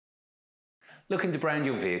Looking to brand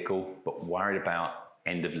your vehicle, but worried about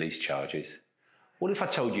end of lease charges? What if I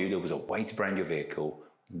told you there was a way to brand your vehicle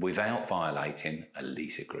without violating a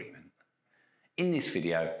lease agreement? In this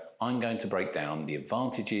video, I'm going to break down the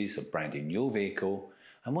advantages of branding your vehicle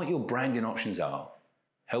and what your branding options are,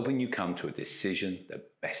 helping you come to a decision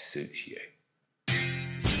that best suits you.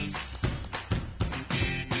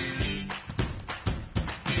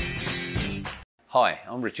 Hi,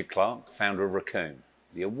 I'm Richard Clark, founder of Raccoon,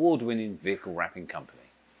 the award-winning vehicle wrapping company.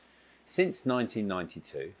 Since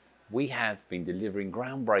 1992, we have been delivering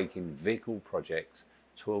groundbreaking vehicle projects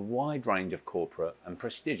to a wide range of corporate and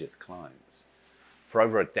prestigious clients. For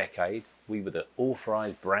over a decade, we were the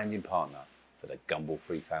authorised branding partner for the Gumball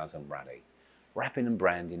 3000 Rally, wrapping and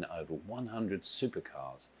branding over 100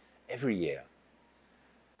 supercars every year.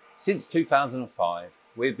 Since 2005,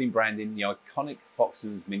 we've been branding the iconic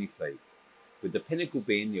Foxtons mini fleets, with the pinnacle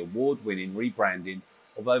being the award-winning rebranding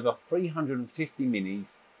of over 350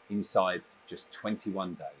 minis inside just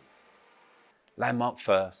 21 days. Landmark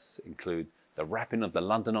firsts include the wrapping of the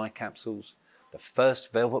London Eye capsules, the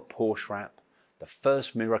first velvet Porsche wrap, the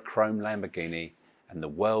first mirror chrome Lamborghini, and the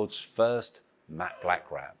world's first matte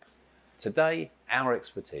black wrap. Today, our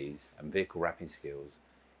expertise and vehicle wrapping skills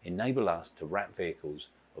enable us to wrap vehicles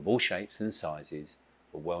of all shapes and sizes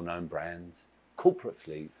for well-known brands, corporate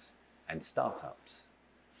fleets, and startups.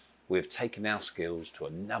 We have taken our skills to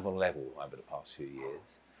another level over the past few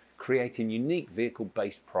years, creating unique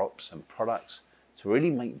vehicle-based props and products to really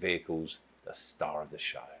make vehicles the star of the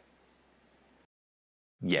show.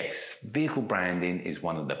 Yes, vehicle branding is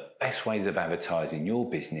one of the best ways of advertising your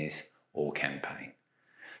business or campaign.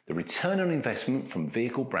 The return on investment from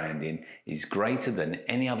vehicle branding is greater than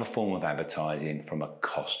any other form of advertising from a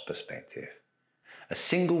cost perspective. A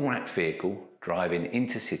single wrapped vehicle driving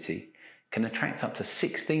intercity can attract up to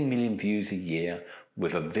 16 million views a year,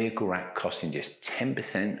 with a vehicle wrap costing just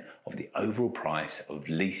 10% of the overall price of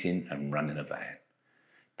leasing and running a van.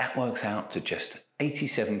 That works out to just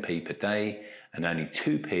 87p per day and only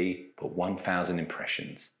 2p per 1,000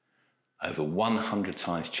 impressions, over 100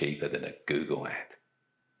 times cheaper than a Google ad.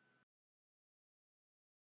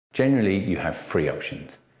 Generally, you have three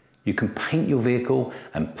options. You can paint your vehicle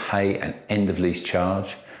and pay an end of lease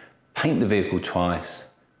charge, paint the vehicle twice,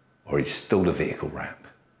 or install the vehicle wrap.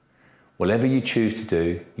 Whatever you choose to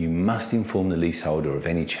do, you must inform the leaseholder of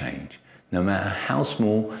any change, no matter how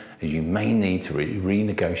small, as you may need to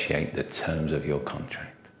renegotiate the terms of your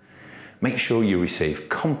contract. Make sure you receive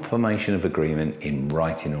confirmation of agreement in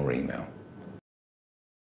writing or email.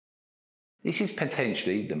 This is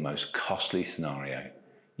potentially the most costly scenario.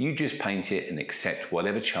 You just paint it and accept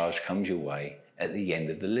whatever charge comes your way at the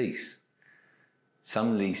end of the lease.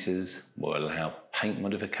 Some leases will allow paint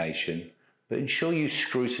modification, but ensure you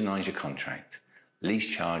scrutinise your contract. Lease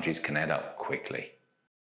charges can add up quickly.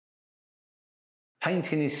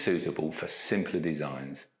 Painting is suitable for simpler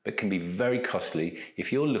designs, but can be very costly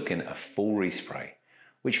if you're looking at a full respray,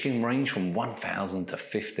 which can range from £1,000 to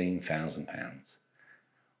 £15,000.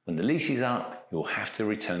 When the lease is up, you'll have to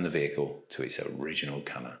return the vehicle to its original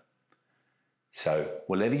colour. So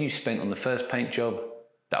whatever you spent on the first paint job,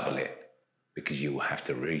 double it, because you will have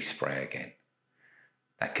to respray again.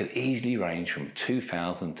 That could easily range from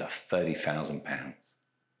 £2,000 to £30,000.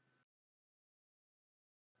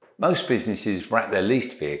 Most businesses wrap their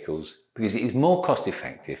leased vehicles because it is more cost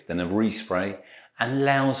effective than a respray and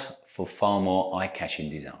allows for far more eye-catching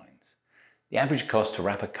designs. The average cost to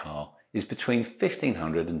wrap a car is between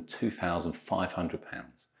 £1,500 and £2,500,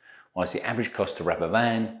 whilst the average cost to wrap a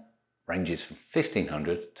van ranges from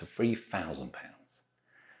 £1,500 to £3,000.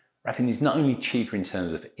 Wrapping is not only cheaper in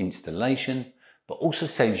terms of installation, but also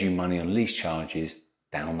saves you money on lease charges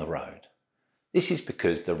down the road. This is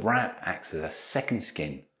because the wrap acts as a second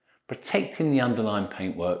skin, protecting the underlying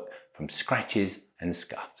paintwork from scratches and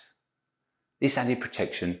scuffs. This added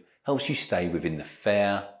protection helps you stay within the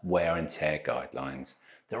fair wear and tear guidelines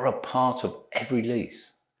that are a part of every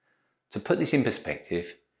lease. To put this in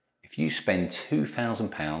perspective, if you spend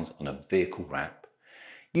 £2,000 on a vehicle wrap,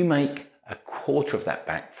 you make a quarter of that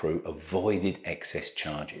back through avoided excess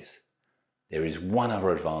charges. There is one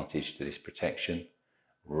other advantage to this protection: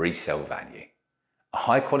 resale value. A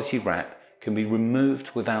high quality wrap can be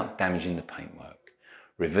removed without damaging the paintwork,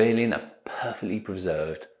 revealing a perfectly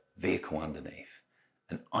preserved vehicle underneath,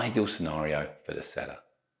 an ideal scenario for the seller.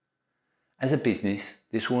 As a business,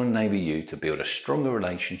 this will enable you to build a stronger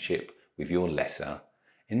relationship with your lessor,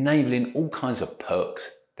 enabling all kinds of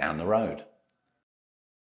perks down the road.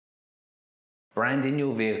 Branding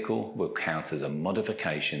your vehicle will count as a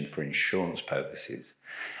modification for insurance purposes,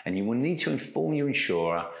 and you will need to inform your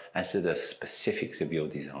insurer as to the specifics of your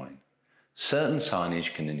design. Certain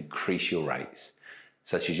signage can increase your rates,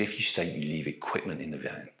 such as if you state you leave equipment in the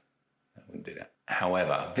van. I wouldn't do that.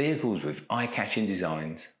 However, vehicles with eye-catching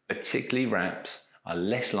designs, particularly wraps, are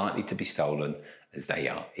less likely to be stolen as they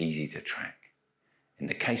are easy to track. In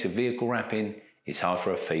the case of vehicle wrapping, it's hard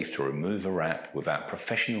for a thief to remove a wrap without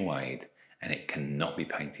professional aid, and it cannot be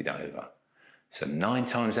painted over. So 9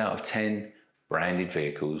 times out of 10, branded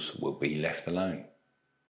vehicles will be left alone.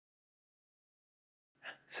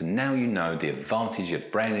 So now you know the advantage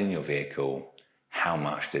of branding your vehicle. How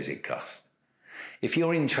much does it cost? If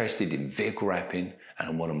you're interested in vehicle wrapping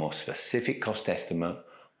and want a more specific cost estimate,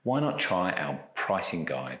 why not try our pricing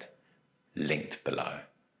guide, linked below.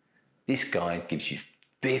 This guide gives you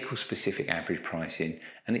vehicle-specific average pricing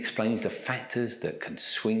and explains the factors that can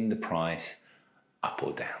swing the price up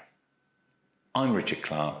or down. I'm Richard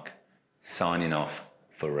Clark, signing off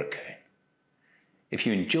for Raccoon. If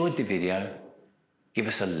you enjoyed the video, give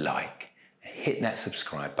us a like and hit that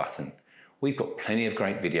subscribe button. We've got plenty of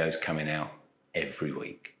great videos coming out every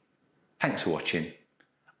week. Thanks for watching.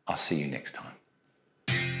 I'll see you next time.